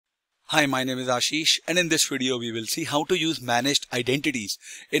Hi, my name is Ashish, and in this video we will see how to use managed identities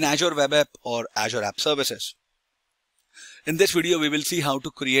in Azure Web App or Azure App Services. In this video we will see how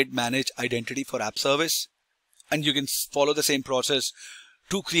to create managed identity for app service, and you can follow the same process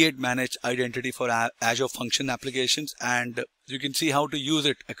to create managed identity for Azure function applications, and you can see how to use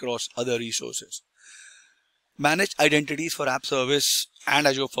it across other resources. Managed identities for app service and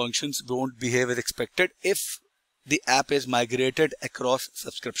Azure functions won't behave as expected if the app is migrated across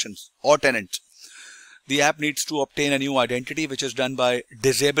subscriptions or tenants. The app needs to obtain a new identity, which is done by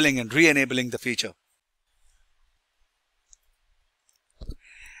disabling and re-enabling the feature.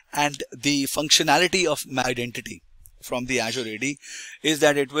 And the functionality of my identity from the Azure AD is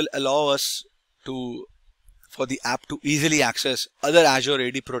that it will allow us for the app to easily access other Azure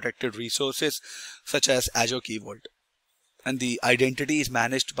AD protected resources such as Azure Key Vault. And the identity is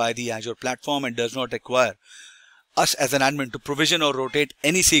managed by the Azure platform and does not require us as an admin to provision or rotate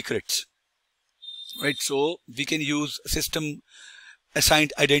any secrets, right? So we can use system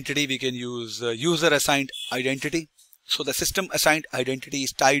assigned identity, we can use user assigned identity. So the system assigned identity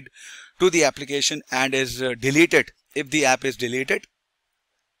is tied to the application and is deleted if the app is deleted.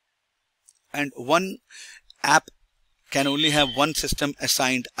 And one app can only have one system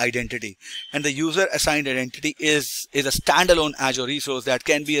assigned identity, and the user assigned identity is a standalone Azure resource that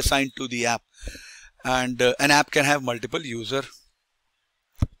can be assigned to the app. And an app can have multiple user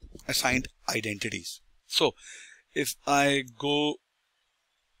assigned identities. So if I go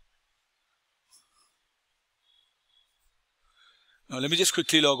now, let me just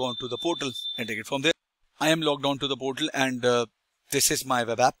quickly log on to the portal and take it from there. I am logged on to the portal, and this is my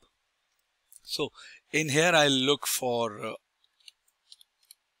web app. So in here I'll look for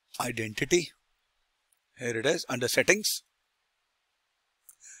identity. Here it is under settings.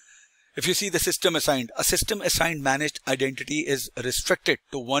 If you see the system assigned, a system assigned managed identity is restricted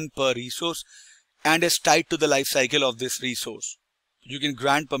to one per resource and is tied to the life cycle of this resource. You can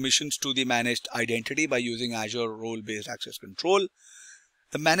grant permissions to the managed identity by using Azure role-based access control.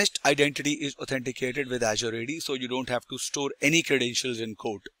 The managed identity is authenticated with Azure AD, so you don't have to store any credentials in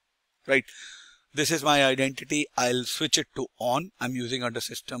code, right? This is my identity. I'll switch it to on. I'm using under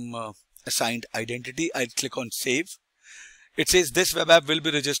system assigned identity. I'll click on save. It says this web app will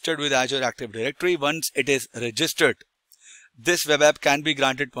be registered with Azure Active Directory. Once it is registered, this web app can be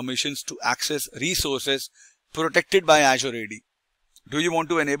granted permissions to access resources protected by Azure AD. Do you want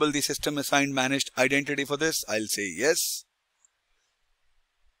to enable the system assigned managed identity for this? I'll say yes.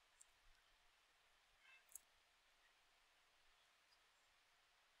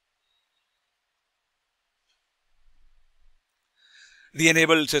 The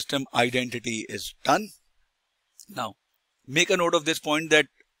enabled system identity is done. Now, make a note of this point that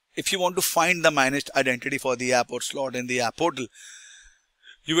if you want to find the managed identity for the app or slot in the app portal,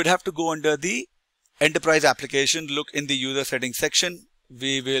 you would have to go under the enterprise application, look in the user settings section.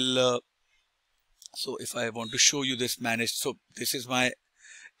 We will, so if I want to show you this managed, so this is my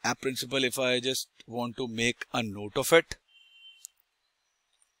app principal. If I just want to make a note of it,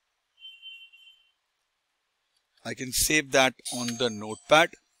 I can save that on the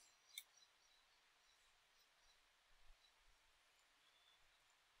notepad.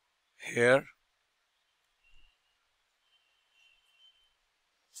 Here,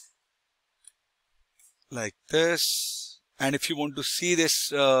 like this. And if you want to see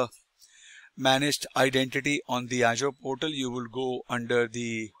this managed identity on the Azure portal, you will go under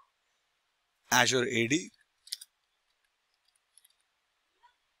the Azure AD.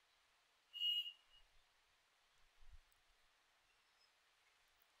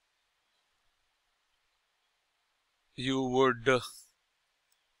 You would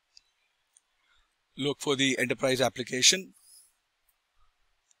look for the enterprise application.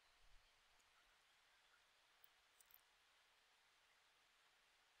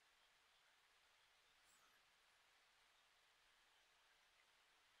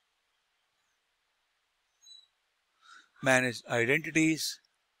 Manage identities.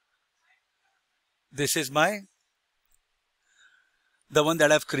 This is the one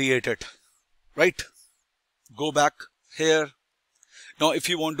that I've created, right? Go back here. Now, if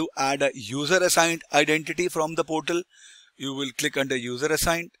you want to add a user assigned identity from the portal, you will click under user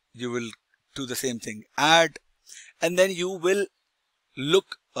assigned. You will do the same thing, add, and then you will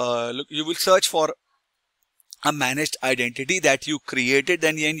you will search for a managed identity that you created,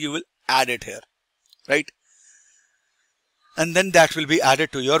 and then you will add it here, right? And then that will be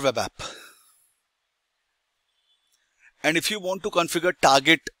added to your web app. And if you want to configure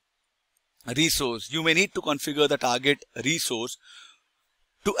target resource, you may need to configure the target resource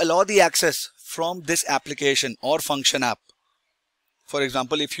to allow the access from this application or function app. For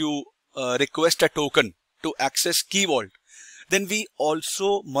example, if you request a token to access Key Vault, then we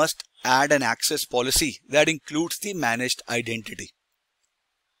also must add an access policy that includes the managed identity.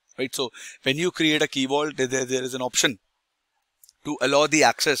 Right? So when you create a Key Vault, there is an option to allow the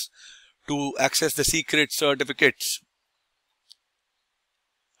access to access the secret certificates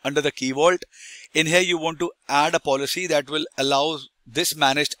under the Key Vault. In here, you want to add a policy that will allow this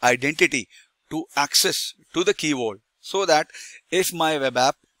managed identity to access to the Key Vault, so that if my web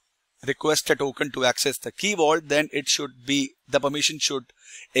app requests a token to access the Key Vault, then the permission should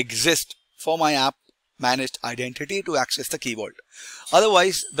exist for my app managed identity to access the Key Vault.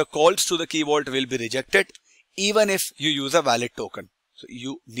 Otherwise, the calls to the Key Vault will be rejected even if you use a valid token. So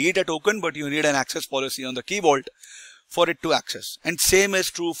you need a token, but you need an access policy on the Key Vault for it to access. And same is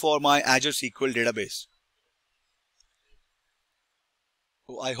true for my Azure SQL database.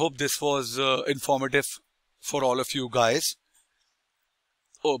 So I hope this was informative for all of you guys.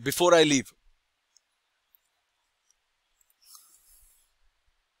 Oh, before I leave,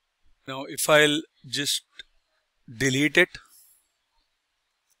 now if I'll just delete it,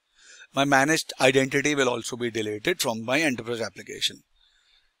 my managed identity will also be deleted from my enterprise application.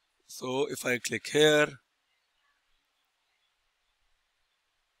 So if I click here,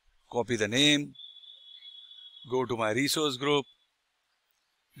 copy the name, go to my resource group,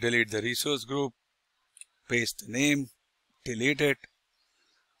 delete the resource group, paste the name, delete it.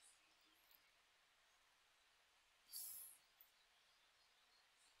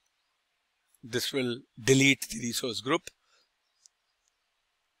 This will delete the resource group.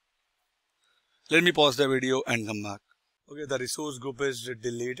 Let me pause the video and come back. Okay, the resource group is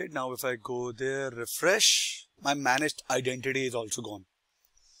deleted. Now if I go there, refresh, my managed identity is also gone.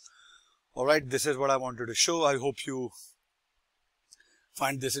 Alright, this is what I wanted to show. I hope you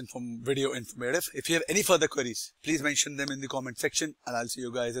find this video informative. If you have any further queries, please mention them in the comment section and I'll see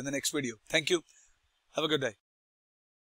you guys in the next video. Thank you. Have a good day.